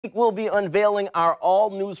We'll be unveiling our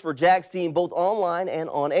All-News4Jax team both online and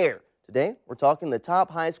on air. Today, we're talking the top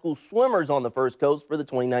high school swimmers on the First Coast for the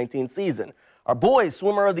 2019 season. Our boys'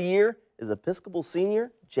 swimmer of the year is Episcopal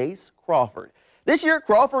senior Jace Crawford. This year,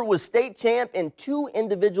 Crawford was state champ in 2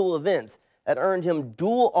 individual events that earned him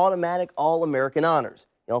dual automatic All-American honors.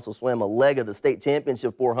 He also swam a leg of the state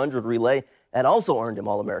championship 400 relay that also earned him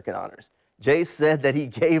All-American honors. Jace said that he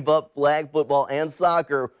gave up flag football and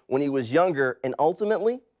soccer when he was younger and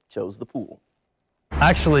ultimately chose the pool.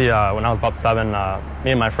 Actually, when I was about 7,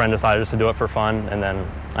 me and my friend decided just to do it for fun, and then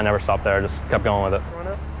I never stopped there, just kept going with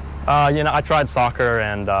it. I tried soccer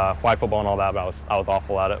and flag football and all that, but I was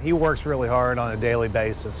awful at it. He works really hard on a daily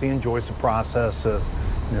basis. He enjoys the process of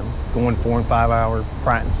going 4 and 5 hour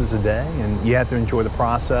practices a day, and you have to enjoy the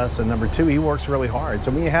process. And number 2, he works really hard.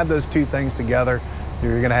 So when you have those 2 things together,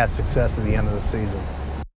 you're going to have success at the end of the season.